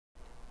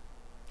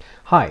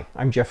Hi,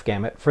 I'm Jeff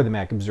Gamet for the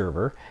Mac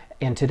Observer,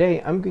 and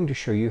today I'm going to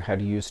show you how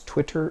to use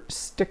Twitter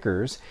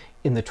stickers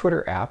in the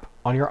Twitter app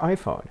on your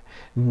iPhone.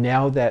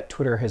 Now that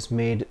Twitter has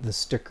made the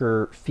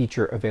sticker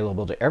feature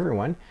available to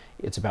everyone,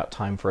 it's about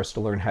time for us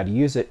to learn how to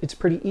use it. It's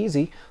pretty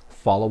easy.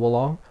 Follow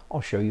along.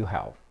 I'll show you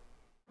how.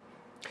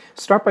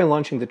 Start by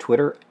launching the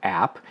Twitter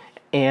app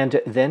and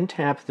then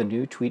tap the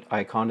new tweet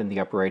icon in the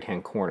upper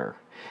right-hand corner.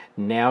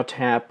 Now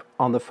tap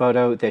on the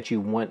photo that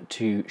you want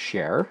to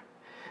share.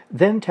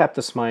 Then tap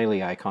the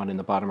smiley icon in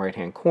the bottom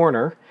right-hand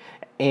corner,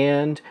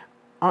 and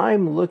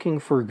I'm looking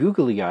for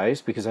googly eyes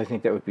because I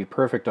think that would be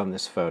perfect on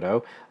this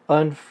photo.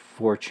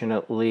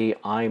 Unfortunately,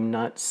 I'm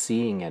not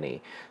seeing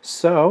any.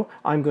 So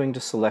I'm going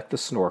to select the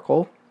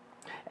snorkel,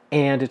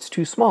 and it's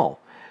too small.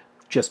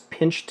 Just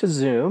pinch to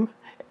zoom,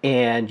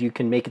 and you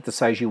can make it the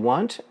size you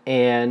want,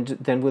 and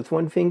then with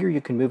one finger you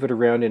can move it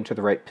around into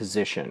the right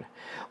position.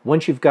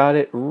 Once you've got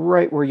it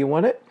right where you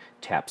want it,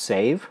 tap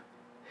Save.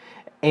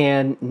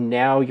 And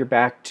now you're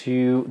back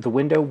to the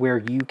window where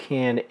you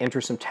can enter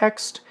some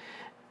text,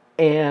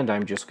 and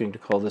I'm just going to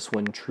call this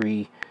one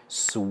Tree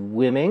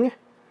Swimming.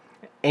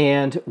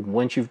 And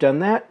once you've done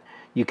that,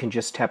 you can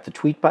just tap the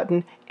tweet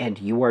button and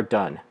you are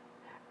done.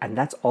 And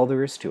that's all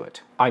there is to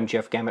it. I'm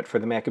Jeff Gamet for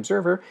the Mac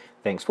Observer.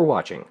 Thanks for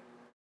watching.